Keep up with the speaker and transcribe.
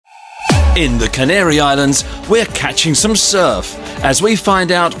In the Canary Islands, we're catching some surf as we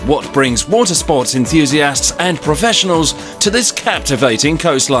find out what brings water sports enthusiasts and professionals to this captivating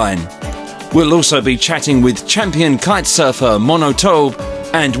coastline. We'll also be chatting with champion kite surfer Manu Taub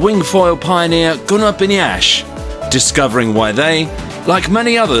and wingfoil pioneer Gunnar Biniasch, discovering why they, like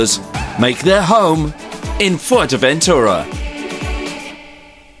many others, make their home in Fuerteventura.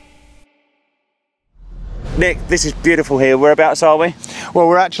 Nick, this is beautiful here. Whereabouts are we? Well,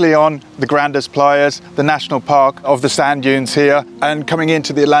 we're actually on the Grandes Playas, the national park of the sand dunes here, and coming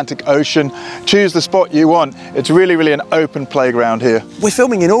into the Atlantic Ocean. Choose the spot you want. It's really an open playground here. We're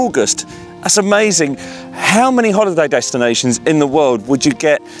filming in August. That's amazing. How many holiday destinations in the world would you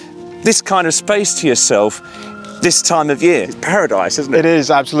get this kind of space to yourself this time of year? It's paradise, isn't it? It is,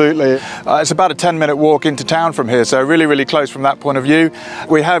 absolutely. It's about a 10-minute walk into town from here, so really close from that point of view.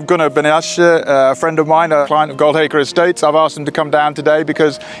 We have Gunnar Biniasch, a friend of mine, a client of Goldacre Estates. I've asked him to come down today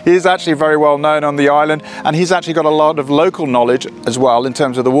because he is actually very well known on the island, and he's actually got a lot of local knowledge as well in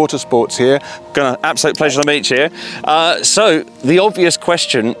terms of the water sports here. Gunnar, absolute pleasure to meet you. So, the obvious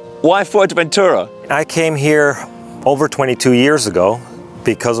question, why Fuerteventura? I came here over 22 years ago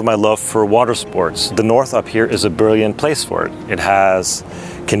because of my love for water sports. The north up here is a brilliant place for it. It has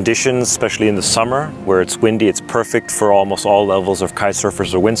conditions, especially in the summer, where it's windy. It's perfect for almost all levels of kite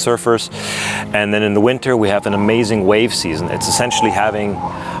surfers or windsurfers. And then in the winter, we have an amazing wave season. It's essentially having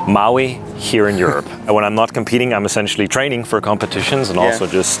Maui here in Europe. And when I'm not competing, I'm essentially training for competitions and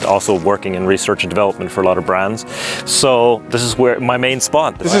also working in research and development for a lot of brands. So this is where my main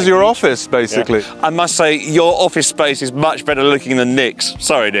spot. This is your office, basically. Yeah. I must say, your office space is much better looking than Nick's.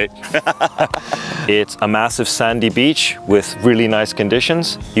 Sorry, Nick. It's a massive sandy beach with really nice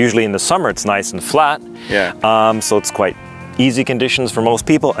conditions. Usually in the summer, it's nice and flat. Yeah. So it's quite easy conditions for most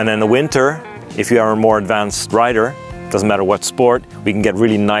people. And in the winter, if you are a more advanced rider, doesn't matter what sport, we can get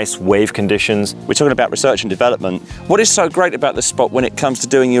really nice wave conditions. We're talking about research and development. What is so great about this spot when it comes to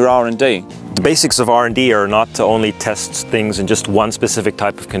doing your R&D? The basics of R&D are not to only test things in just one specific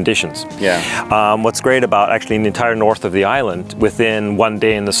type of conditions. Yeah. What's great about actually in the entire north of the island, within one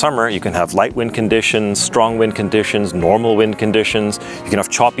day in the summer, you can have light wind conditions, strong wind conditions, normal wind conditions. You can have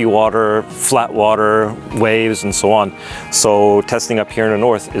choppy water, flat water, waves, and so on. So testing up here in the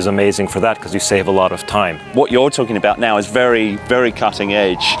north is amazing for that because you save a lot of time. What you're talking about now is very cutting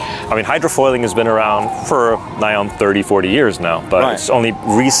edge. I mean, hydrofoiling has been around for nigh on 30, 40 years now, but It's only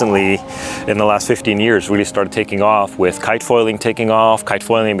recently, in the last 15 years, really started taking off with kite foiling taking off, kite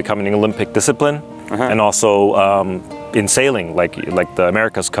foiling becoming an Olympic discipline, and also in sailing, like the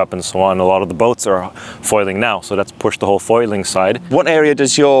America's Cup and so on, a lot of the boats are foiling now, so that's pushed the whole foiling side. What area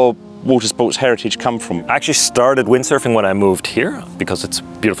does your water sports heritage come from? I actually started windsurfing when I moved here because it's a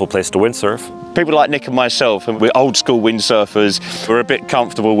beautiful place to windsurf. People like Nick and myself, and we're old school windsurfers, we're a bit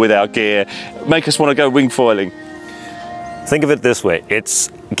comfortable with our gear, make us want to go wingfoiling. Think of it this way, it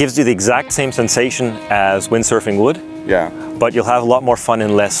gives you the exact same sensation as windsurfing would, but you'll have a lot more fun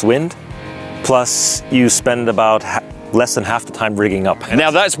in less wind, plus you spend about less than half the time rigging up.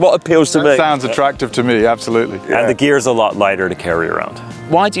 Now that's what appeals to me. That sounds attractive to me, absolutely. And the gear's a lot lighter to carry around.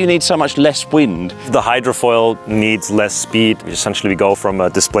 Why do you need so much less wind? The hydrofoil needs less speed. Essentially we go from a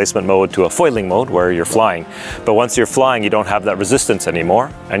displacement mode to a foiling mode where you're flying. But once you're flying, you don't have that resistance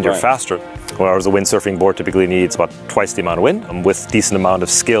anymore and you're faster. Whereas a windsurfing board typically needs about twice the amount of wind. And with decent amount of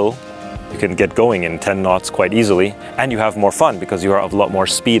skill, you can get going in 10 knots quite easily. And you have more fun because you have a lot more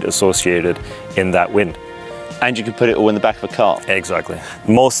speed associated in that wind. And you can put it all in the back of a car. Exactly.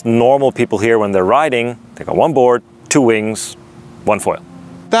 Most normal people here, when they're riding, they got one board, two wings, one foil.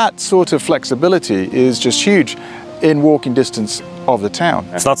 That sort of flexibility is just huge in walking distance of the town.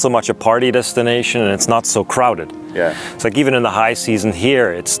 It's not so much a party destination and it's not so crowded. Yeah. It's like even in the high season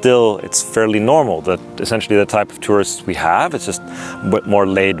here, it's fairly normal that essentially the type of tourists we have, it's just a bit more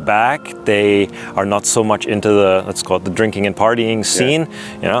laid back. They are not so much into the, let's call it the drinking and partying scene.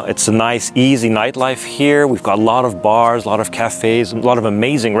 You know, it's a nice, easy nightlife here. We've got a lot of bars, a lot of cafes, a lot of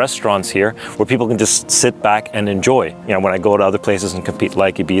amazing restaurants here where people can just sit back and enjoy. You know, when I go to other places and compete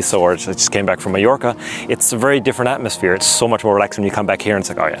like Ibiza or I just came back from Mallorca, it's a very different atmosphere. It's so much more relaxed when you come back here and it's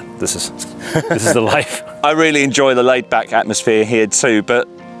like, oh yeah, this is the life. I really enjoy the laid-back atmosphere here too, but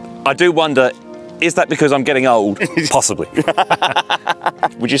I do wonder, is that because I'm getting old? Possibly.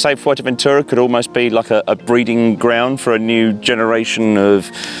 Would you say Fuerteventura could almost be like a breeding ground for a new generation of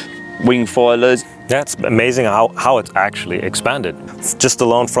wingfoilers? Yeah, it's amazing how it's actually expanded. Just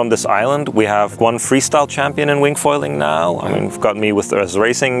alone from this island, we have one freestyle champion in wing foiling now. I mean, we've got me as a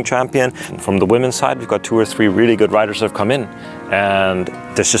racing champion. From the women's side, we've got 2 or 3 really good riders that have come in. And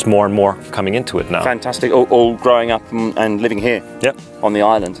there's just more and more coming into it now. Fantastic. All growing up and living here. Yep. On the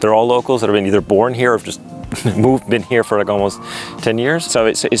island. They're all locals that have been either born here or just been here for like almost 10 years. So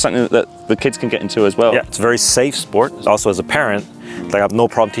it's something that the kids can get into as well. Yeah, it's a very safe sport. Also, as a parent, like, I have no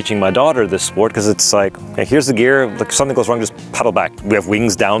problem teaching my daughter this sport because it's like, okay, here's the gear. Like, if something goes wrong, just paddle back. We have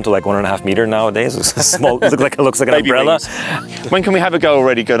wings down to like 1.5 meters nowadays. It's small. It looks like an Baby umbrella. Wings. When can we have a go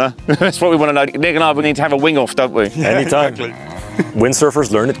already, Gunnar? That's what we want to know. Nick and I, we need to have a wing off, don't we? Anytime. Exactly.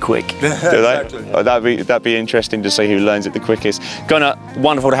 Windsurfers learn it quick. Do they? Exactly. Oh, that'd be interesting to see who learns it the quickest. Gunnar,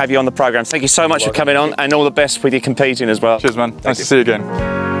 wonderful to have you on the programme. Thank you so much for coming on, and all the best with your competing as well. Cheers, man. Nice to see you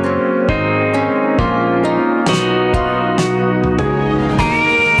again.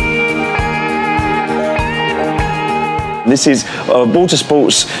 This is a water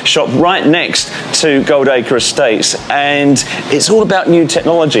sports shop right next to Goldacre Estates, and it's all about new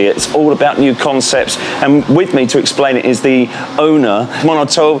technology, it's all about new concepts, and with me to explain it is the owner, Manu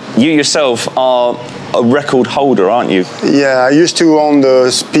Taub. You yourself are a record holder, aren't you? Yeah, I used to own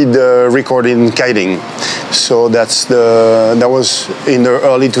the speed record in kiting. So that was in the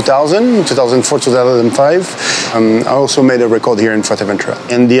early 2004, 2005. I also made a record here in Fuerteventura.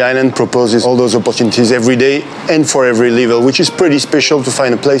 And the island proposes all those opportunities every day and for every level, which is pretty special to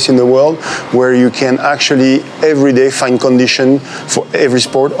find a place in the world where you can actually every day find condition for every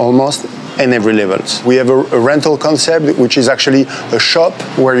sport almost and every levels. We have a rental concept, which is actually a shop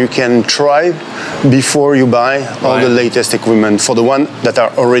where you can try before you buy all the latest equipment for the ones that are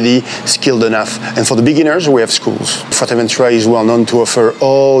already skilled enough. And for the beginners, we have schools. Fuerteventura is well known to offer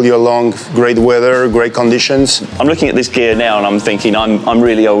all year long great weather, great conditions. I'm looking at this gear now and I'm thinking I'm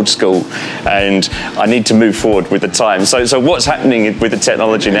really old school and I need to move forward with the time. So what's happening with the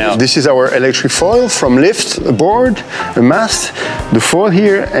technology now? This is our electric foil from lift, a board, a mast, the foil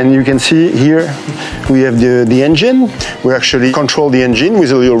here, and you can see here we have the engine. We actually control the engine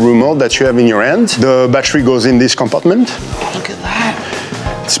with a little remote that you have in your hand. The battery goes in this compartment. Look at that.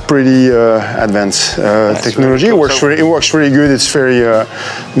 It's pretty advanced technology. Really cool. It works really good. It's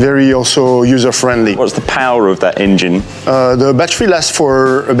very also user-friendly. What's the power of that engine? The battery lasts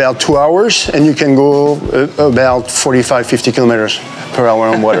for about 2 hours and you can go about 45-50 kilometers per hour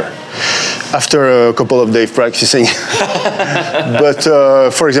on water. After a couple of days practicing. But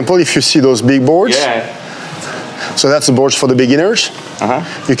for example, if you see those big boards, so that's the boards for the beginners.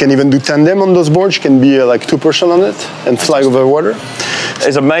 You can even do tandem on those boards. You can be like 2 person on it and fly over water.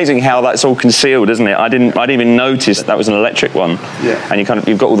 It's amazing how that's all concealed, isn't it? I didn't even notice that was an electric one. Yeah. And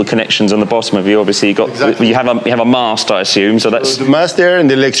you've got all the connections on the bottom of you. Obviously, you have a mast, I assume. So that's the mast there, and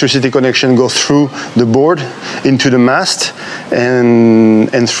the electricity connection goes through the board into the mast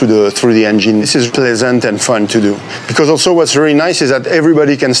and through the engine. This is pleasant and fun to do. Because also what's very nice is that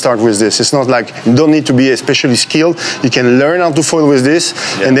everybody can start with this. It's not like you don't need to be especially skilled. You can learn how to foil with this,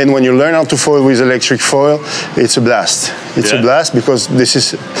 and then when you learn how to foil with electric foil, it's a blast. It's a blast because this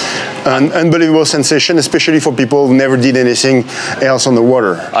is an unbelievable sensation, especially for people who never did anything else on the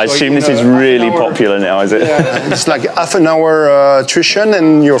water. I assume this is really popular now, is it? Yeah. It's like half an hour tuition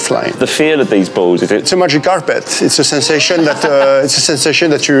and you're flying. The feel of these balls, is it? It's a magic carpet. It's a sensation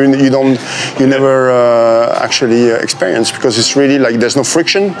that you never actually experience because it's really like there's no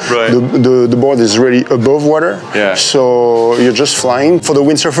friction. Right. The board is really above water. Yeah. So you're just flying. For the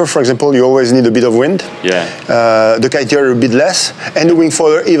windsurfer, for example, you always need a bit of wind. Yeah. The kiter a bit less, and the wing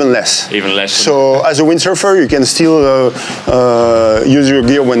foiler even less. Even less. So as a windsurfer, you can still use your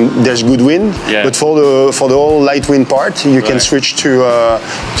gear when there's good wind. Yeah. But for the whole light wind part, you can switch to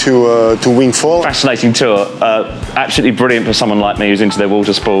wing foil. Fascinating tour. Absolutely brilliant for someone like me who's into their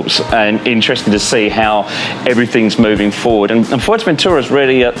water sports, and interesting to see how everything's moving forward. And Fuerteventura is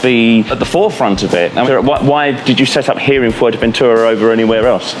really at the forefront of it. I mean, why did you set up here in Fuerteventura over anywhere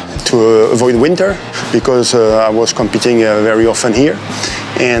else? To avoid winter, because I was competing very often here.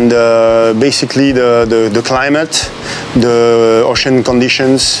 And basically the climate, the ocean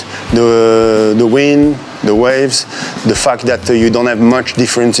conditions, the wind, the waves, the fact that you don't have much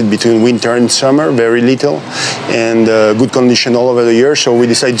difference between winter and summer, very little, and good condition all over the year. So we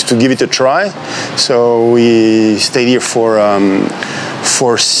decided to give it a try. So we stayed here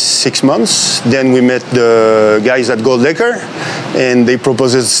for 6 months. Then we met the guys at Goldacre, and they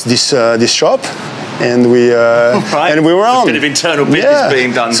proposed us this shop. and we were on. A bit of internal business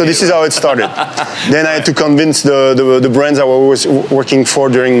being done. So this is how it started. Then I had to convince the brands I was working for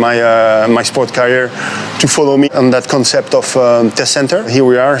during my sport career to follow me on that concept of test center. Here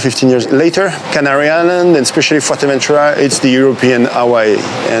we are 15 years later. Canary Island, and especially Fuerteventura, it's the European Hawaii,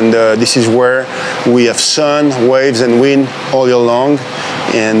 and this is where we have sun, waves and wind all year long,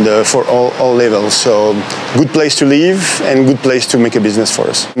 and for all levels. So good place to live and good place to make a business for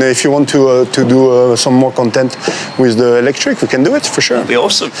us. Now, if you want to do some more content with the electric, we can do it for sure. That'd be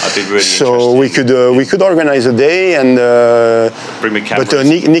awesome. I'd be really so we could organize a day and bring me cameras. But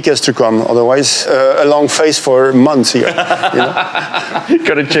Nick has to come, otherwise a long face for months here.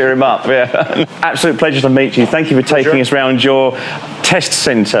 Got to cheer him up. Yeah. Absolute pleasure to meet you. Thank you for taking us around your test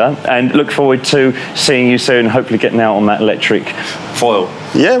centre, and look forward to seeing you soon. Hopefully getting out on that electric foil.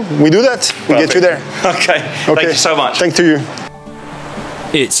 Yeah, we do that. We get you there. Okay. Thank you so much. Thank you.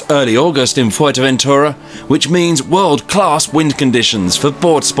 It's early August in Fuerteventura, which means world-class wind conditions for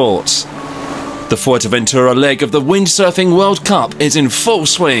board sports. The Fuerteventura leg of the Windsurfing World Cup is in full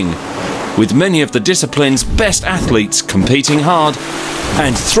swing, with many of the discipline's best athletes competing hard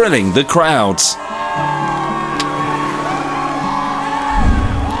and thrilling the crowds.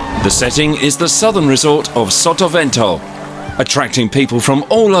 The setting is the southern resort of Sotavento, attracting people from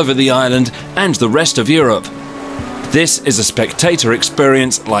all over the island and the rest of Europe. This is a spectator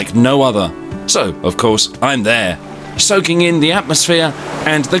experience like no other. So, of course, I'm there, soaking in the atmosphere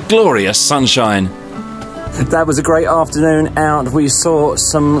and the glorious sunshine. That was a great afternoon out. We saw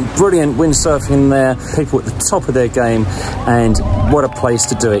some brilliant windsurfing there, people at the top of their game, and what a place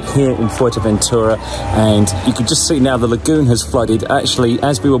to do it here in Fuerteventura. And you can just see now the lagoon has flooded. Actually,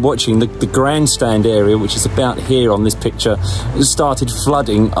 as we were watching, the grandstand area, which is about here on this picture, started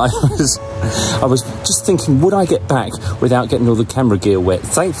flooding. I was just thinking, would I get back without getting all the camera gear wet?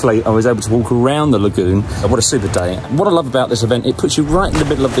 Thankfully, I was able to walk around the lagoon. What a super day. What I love about this event, it puts you right in the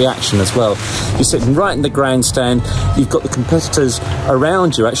middle of the action as well. You're sitting right in the grandstand, you've got the competitors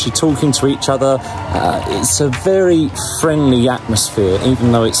around you actually talking to each other. It's a very friendly atmosphere,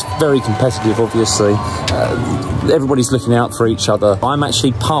 even though it's very competitive, obviously. Everybody's looking out for each other. I'm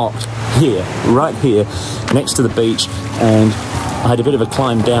actually parked here, right here, next to the beach, and I had a bit of a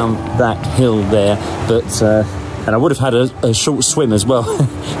climb down that hill there, but and I would have had a short swim as well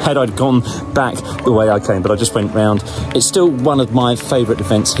had I gone back the way I came, but I just went round. It's still one of my favourite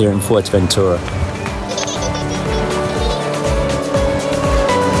events here in Fuerteventura.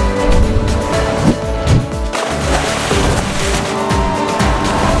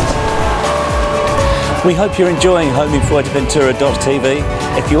 We hope you're enjoying homeinfuerteventura.tv.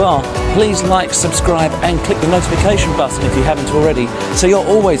 If you are, please like, subscribe and click the notification button if you haven't already, so you're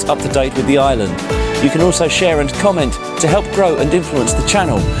always up to date with the island. You can also share and comment to help grow and influence the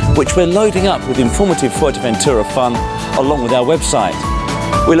channel, which we're loading up with informative Fuerteventura fun along with our website.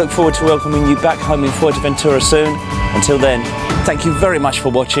 We look forward to welcoming you back home in Fuerteventura soon. Until then, thank you very much for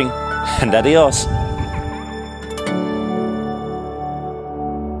watching, and adios.